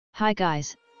Hi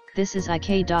guys, this is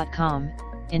ik.com.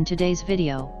 In today's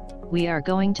video, we are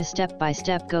going to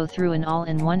step-by-step go through an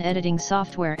all-in-one editing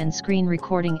software and screen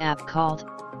recording app called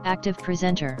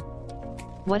activepresenter.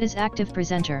 What is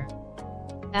activepresenter?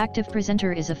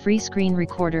 activepresenter is a free screen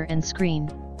recorder and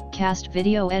screencast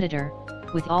video editor,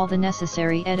 with all the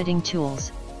necessary editing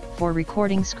tools for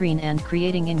recording screen and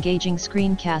creating engaging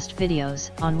screencast videos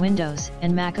on Windows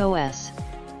and Mac OS.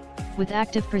 With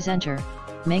activepresenter,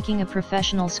 making a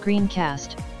professional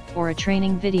screencast or a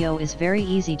training video is very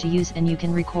easy to use, and you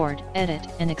can record, edit,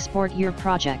 and export your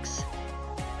projects.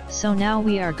 So now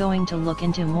we are going to look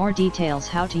into more details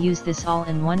how to use this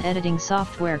all-in-one editing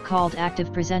software called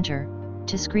activepresenter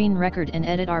to screen record and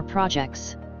edit our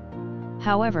projects.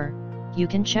 However, you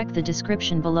can check the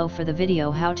description below for the video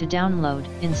how to download,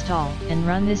 install, and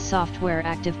run this software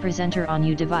activepresenter on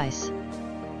your device.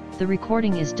 The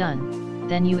recording is done,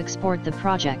 then you export the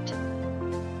project.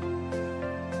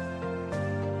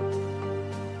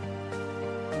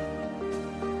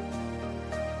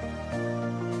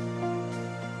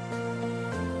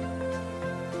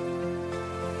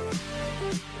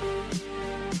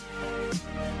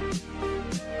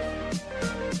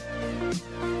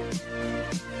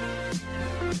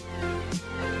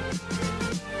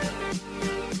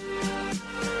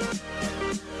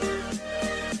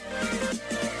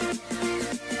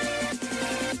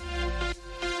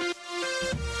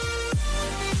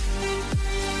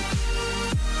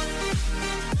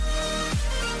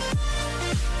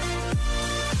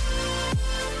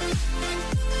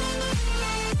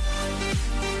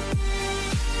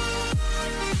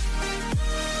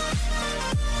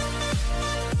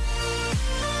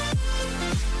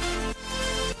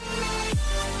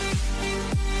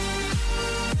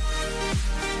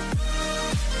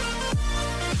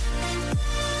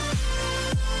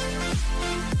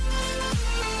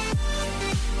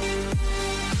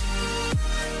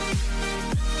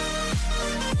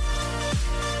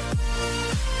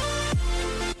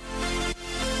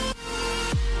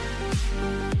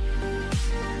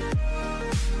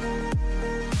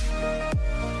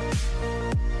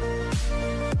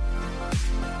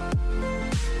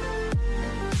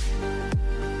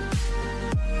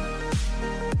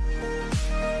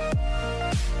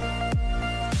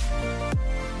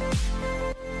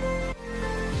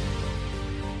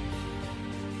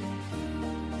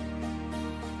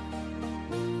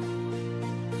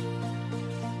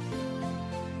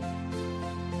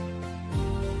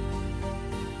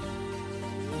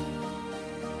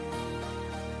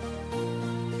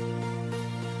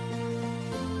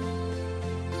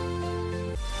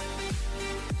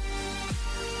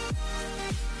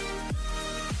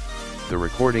 The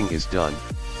recording is done,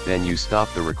 then you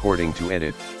stop the recording to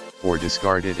edit, or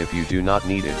discard it if you do not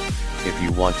need it. If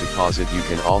you want to pause it, you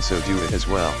can also do it as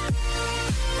well.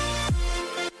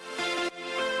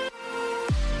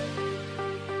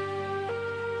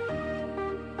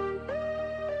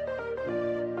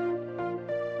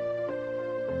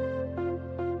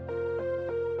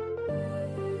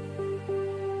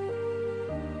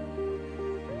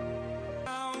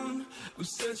 We're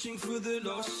searching for the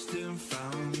lost and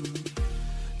found,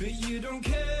 but you don't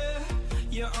care,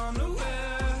 you're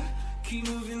unaware. Keep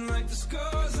moving like the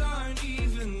scars aren't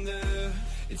even there.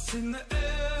 It's in the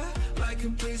air, like a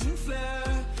blazing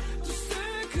flare. Just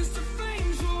stare, 'cause the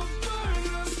flames will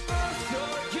burn us. I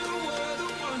thought you were the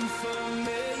one for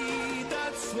me,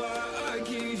 that's why I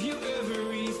gave you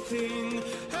everything.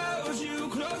 Held you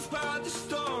close by the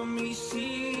stormy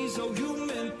seas. Oh, you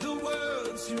meant the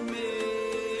world to me.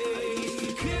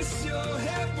 Kiss your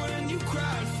head when you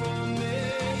cried for me.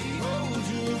 Hold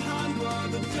your hand while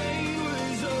the pain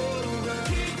was over.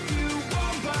 Keep you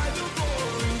warm by the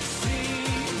roaring sea.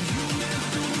 You meant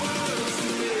the world to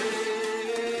me.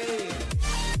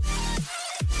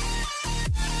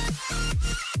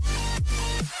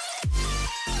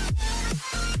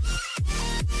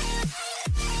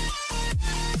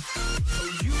 Oh,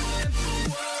 you meant the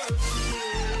world to me.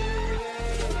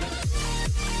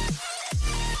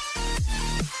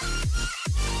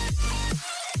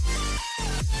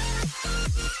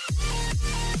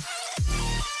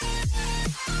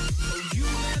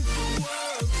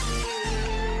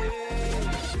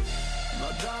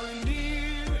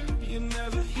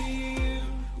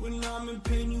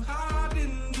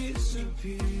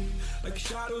 Like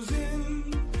shadows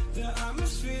in the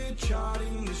atmosphere,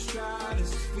 charting the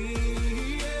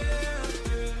stratosphere.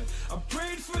 Yeah. I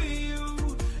prayed for you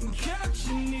and kept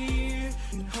you near,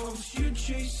 in hopes you'd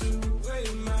chase away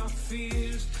my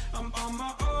fears. I'm on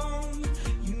my own,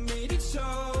 you made it so,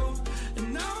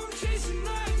 and now I'm chasing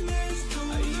nightmares too.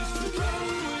 I used to run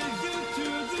with you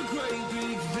through the great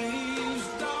big leaves,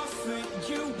 stars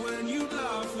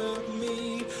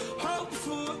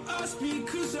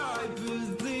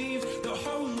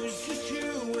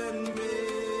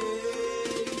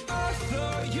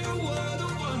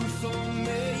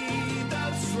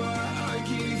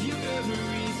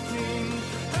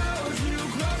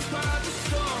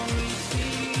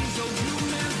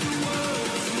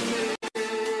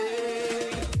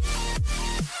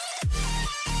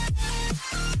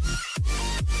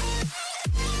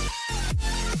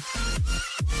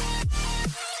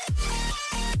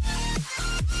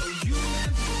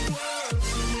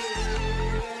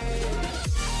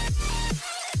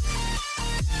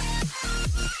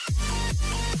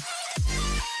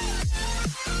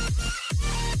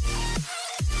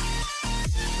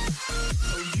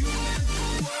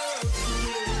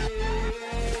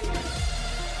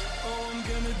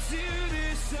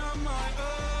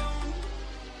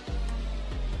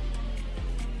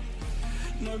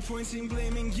point in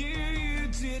blaming you, you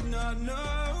did not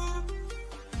know.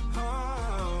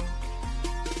 Oh,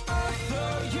 I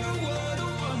thought you were the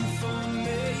one for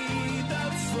me.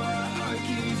 That's why I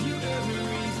gave you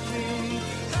everything.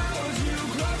 Held you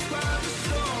close by the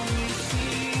stormy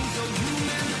seas. Oh, you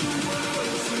meant the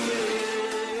world to me.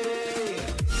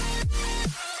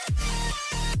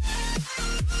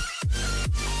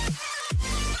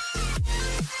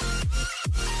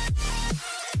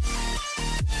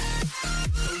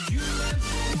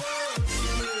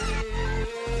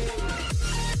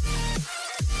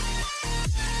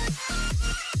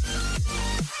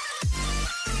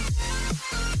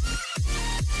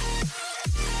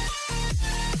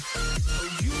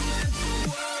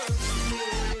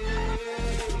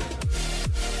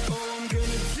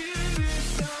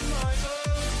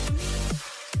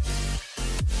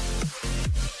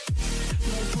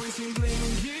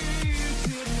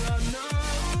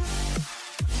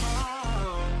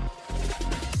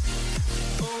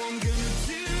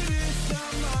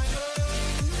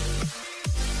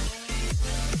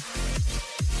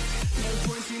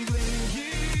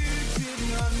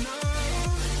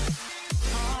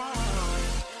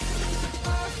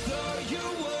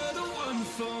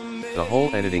 The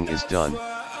whole editing is done.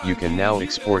 You can now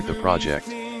export the project.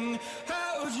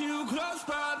 Held you close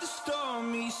by the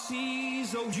stormy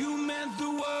seas. Oh, you meant the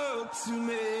world to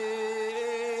me.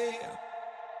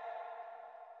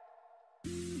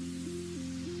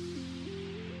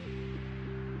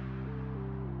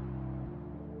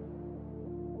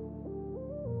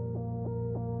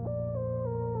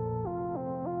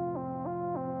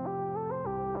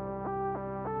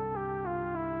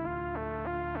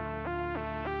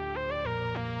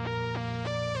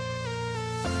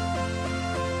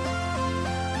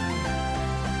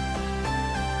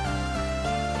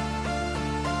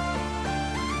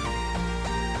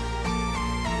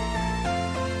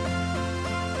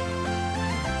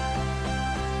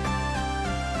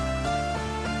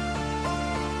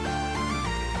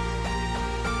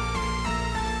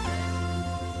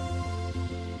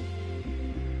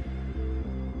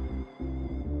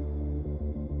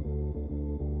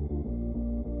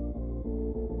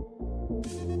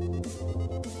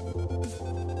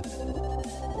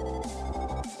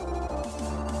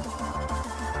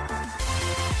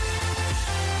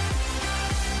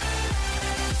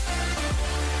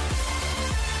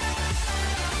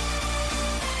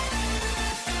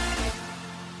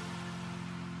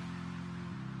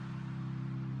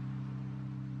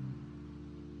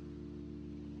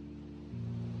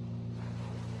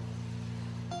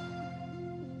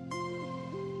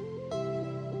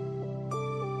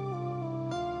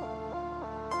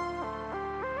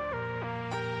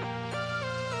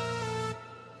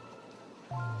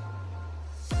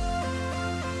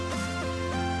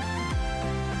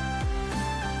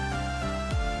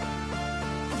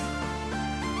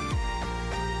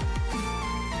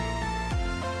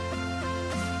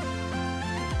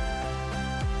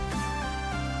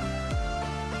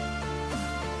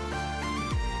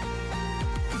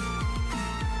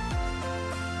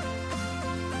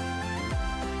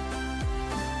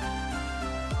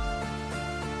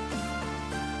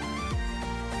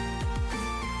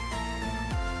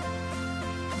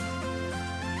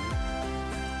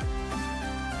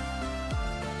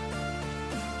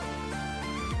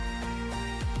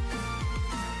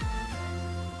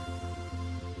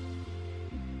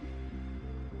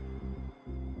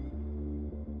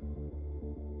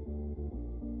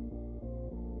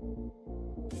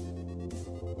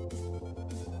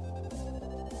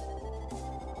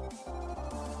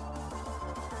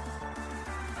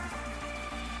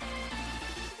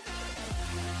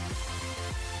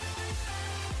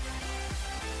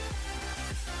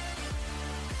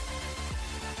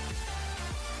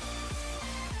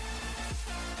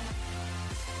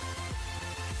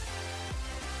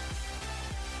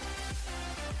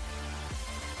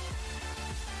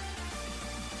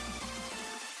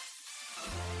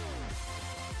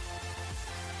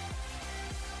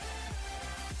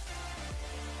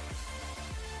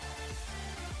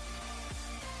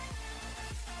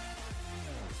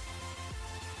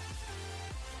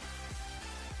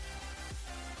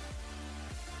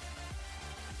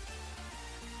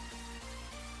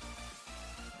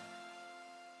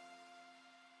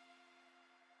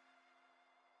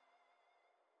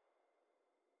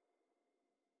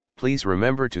 Please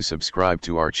remember to subscribe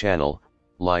to our channel,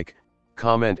 like,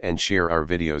 comment and share our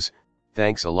videos.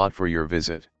 Thanks a lot for your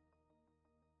visit.